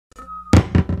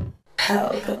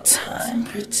Pelpa time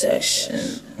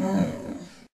protection.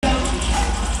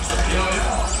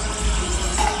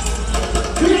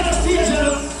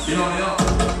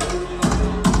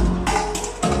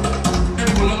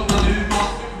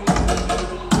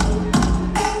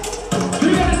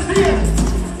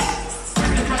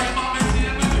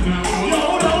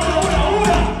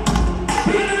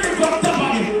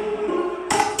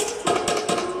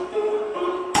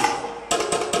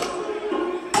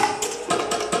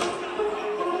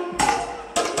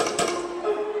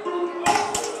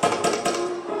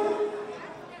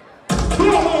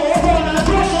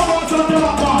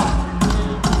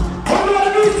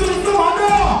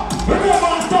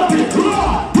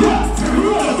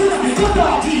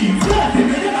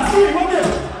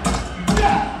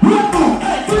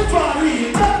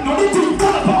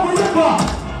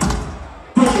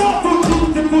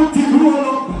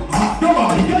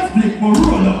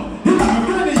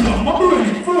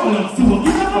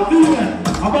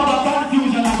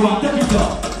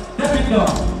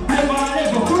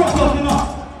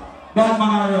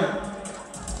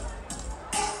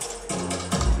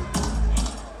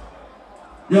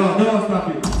 Yo, don't stop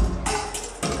it.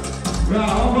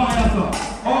 Yeah, all quiet, sir.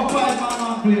 All quiet, man,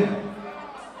 on play.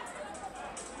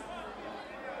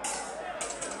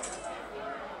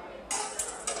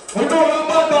 Oh, no,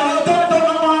 man.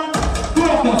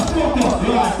 Focus.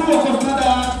 Right, focus,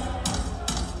 madam.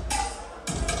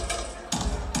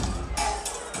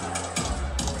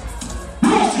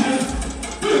 Rushes,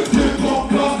 big up,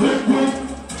 big quick.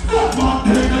 That man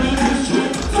taking in his shit.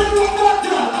 Say what that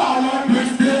girl, I like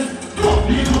this. Don't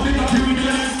need nothing to do with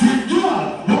this girl.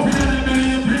 Don't be in the belly,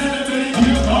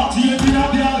 you can't see it in a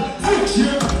girl. Fix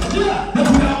it, yeah. They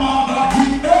put them on the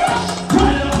key.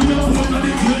 Cry out to your phone and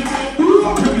they kill me. Pull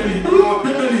up the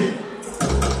belly.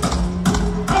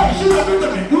 Hey, she don't do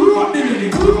that. Pull up the belly,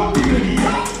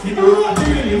 yeah. Pull up the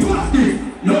belly, what's this?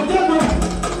 No, that way.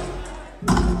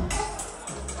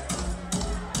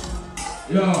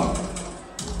 Yo.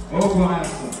 Oh, quiet,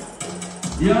 sir.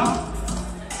 Yeah?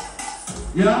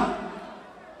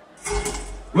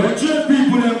 Where train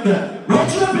people them there? Where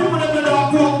train people them there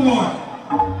that come more?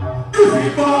 If he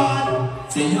bad,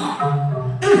 say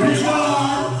yeah. If he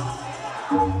bad,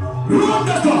 run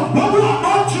that up. But we are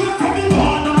not train coming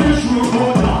on and make sure go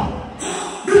down.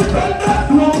 Defend that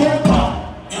to a bomber.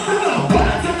 You know, but I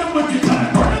tell them what you can.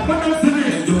 But I'm going to say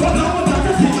this. But I'm going to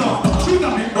say this. She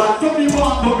got me back to me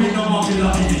one, but me no more kill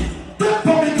me. That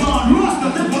for me gone, rust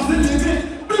that they was in the bit.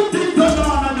 Big thing turn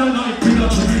on and the night kill up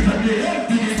to me and they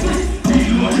empty it.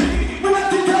 When I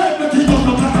think I have to keep on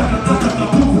the back of the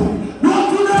cuckoo. Run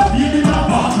to that beat in a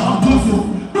bath and puzzle.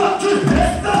 That tree,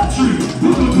 that tree.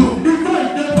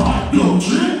 Invite them on blow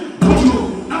tree.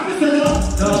 Now we say that.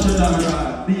 That should have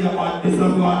right. Be a man, it's a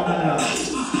one and a.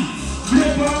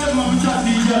 Play for them and we try to be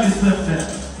here this left there.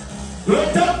 We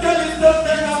don't get this left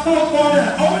there and I go for them.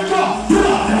 Oh my God.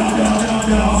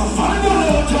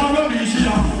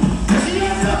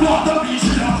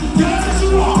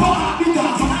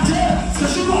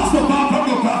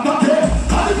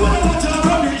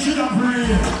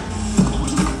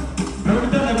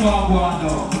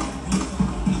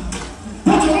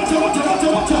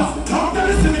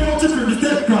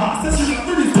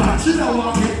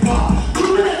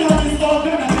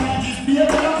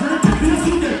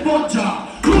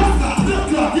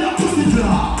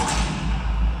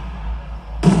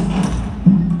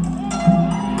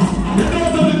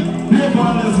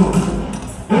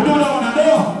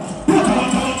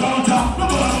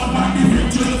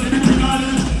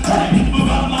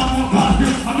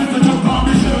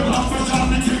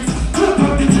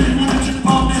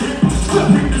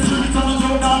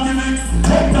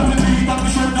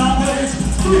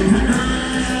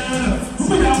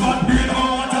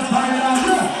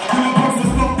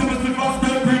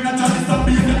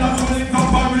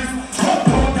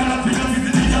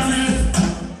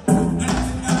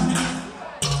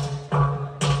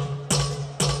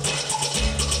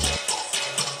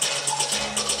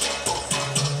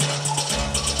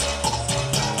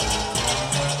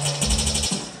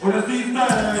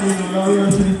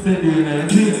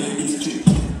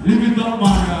 Leave it up, my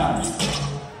guy.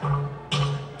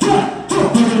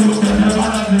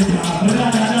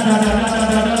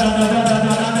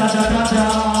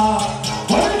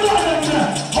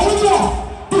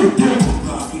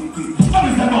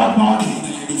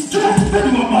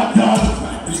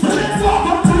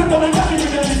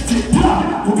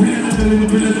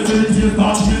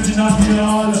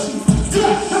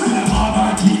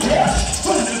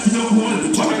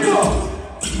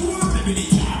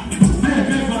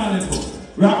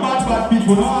 Bad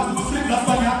people, no one to flip that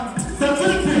fire.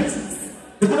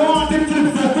 If you don't want to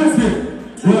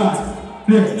Right.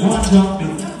 Play. One jump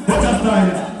beat. Watch a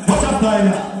style. Watch a style.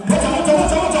 Watch a.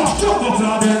 Jump up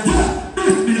to them. Yeah.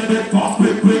 This be a big pass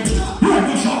quick.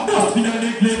 Right to shot. Just be a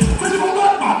lick. Say you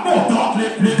want man. More talk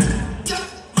lick.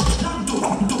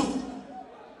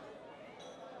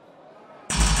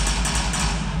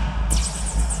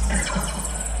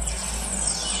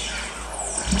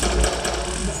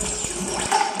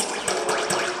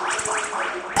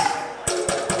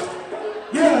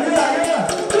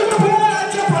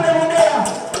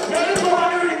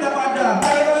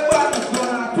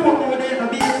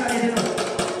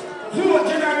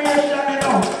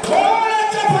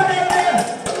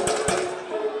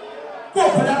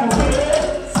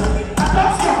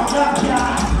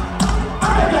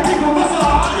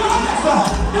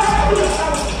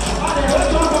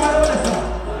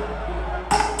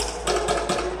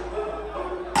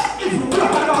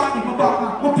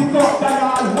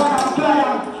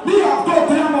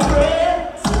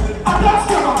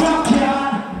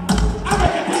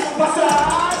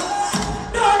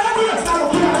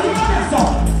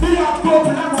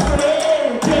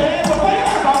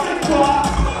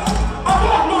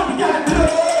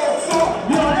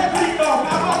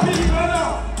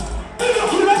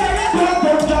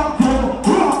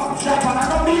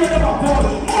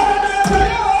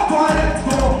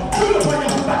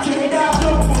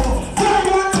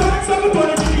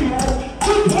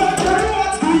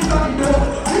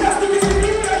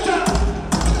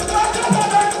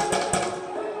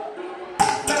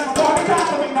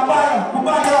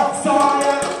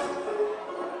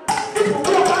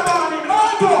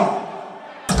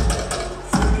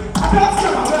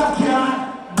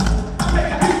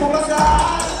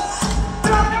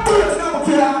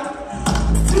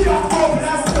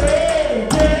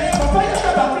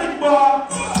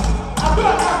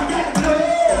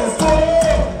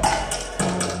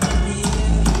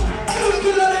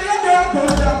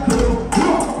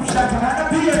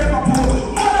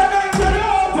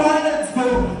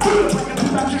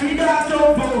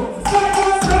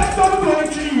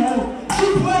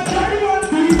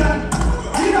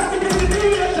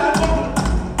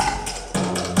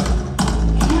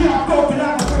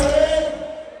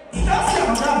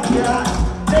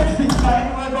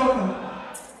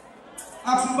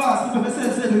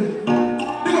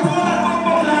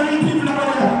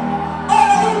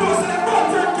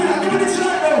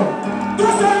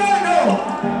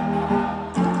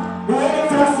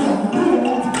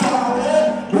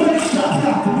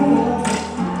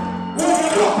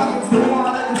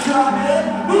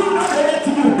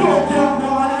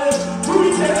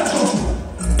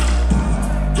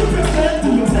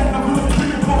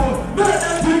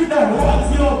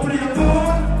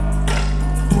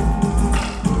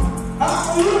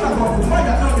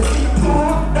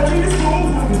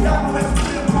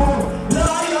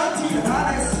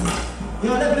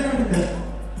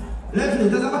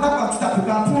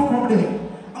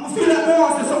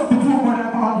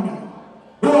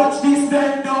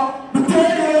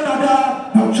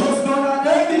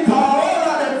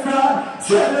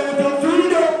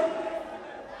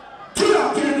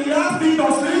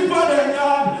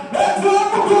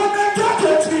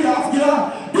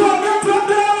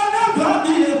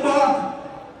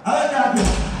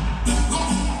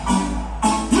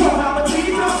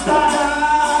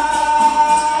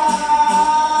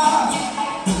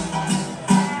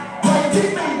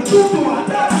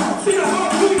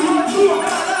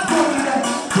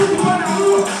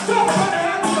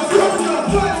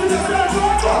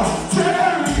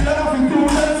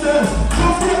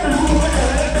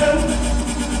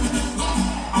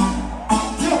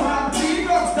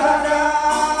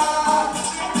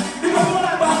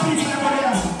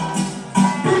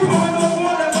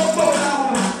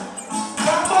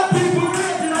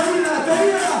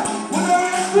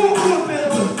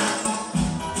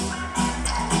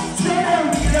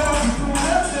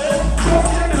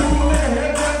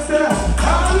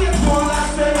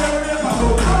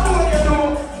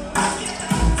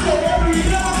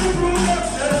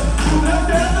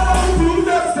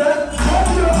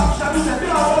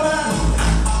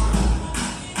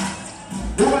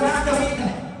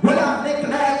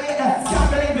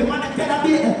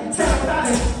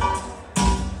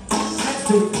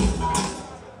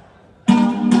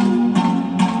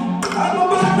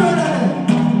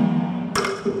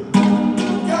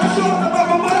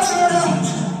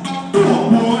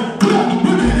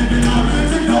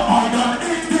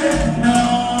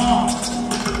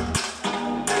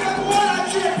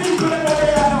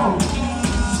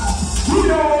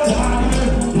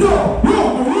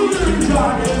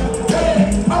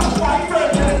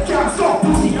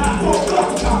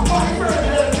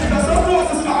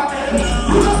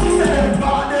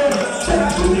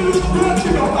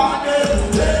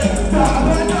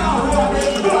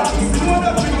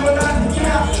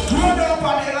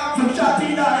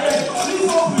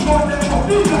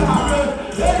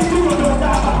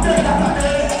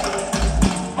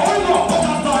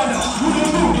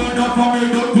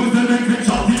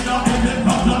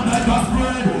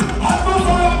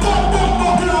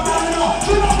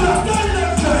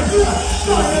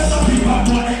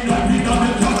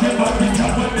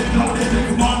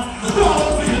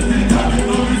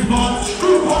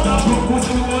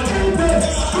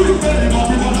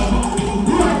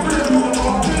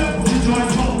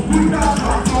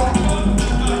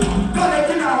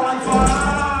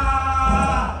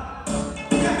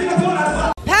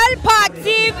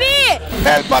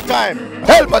 Pelpa time!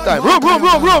 Pelpa time!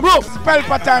 Room!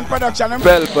 Pelpa time production!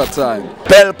 Pelpa time!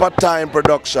 Pelpa time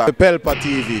production! Pelpa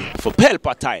TV! For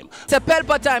Pelpa time! It's a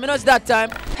Pelpa time, you know it's that time.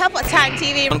 Pelpa time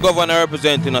TV. I'm governor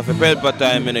representing of Pelpa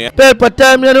time, you know. Pelpa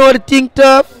time, you know what I think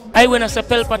tough? I when I say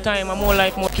Pelpa time, I'm more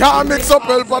like more. Can't mix up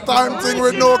Pelpa time thing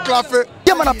with no coffee.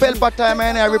 Yeah, man, a Pelpa time,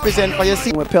 and I represent for you.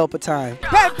 See, with Pelpa time.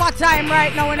 Pelpa time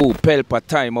right now. Oh, Pelpa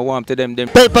time, I want to them.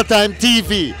 Pelpa time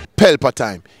TV. Pelpa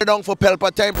time. Down for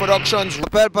Pelpa time productions.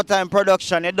 Pelpa time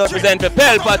production. It does Represent for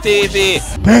Pelpa TV.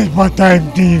 Pelpa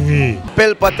time TV.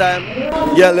 Pelpa time.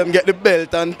 Yeah, let them get the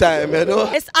belt on time, you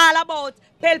know. It's all about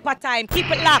Pelpa time. Keep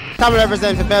it locked. Come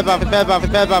represent for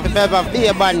Pelpa, be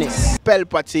a badness.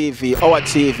 Pelpa TV, our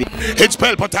TV. It's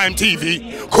Pelpa time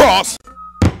TV. Cross.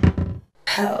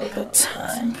 Pelpa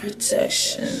time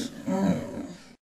protection.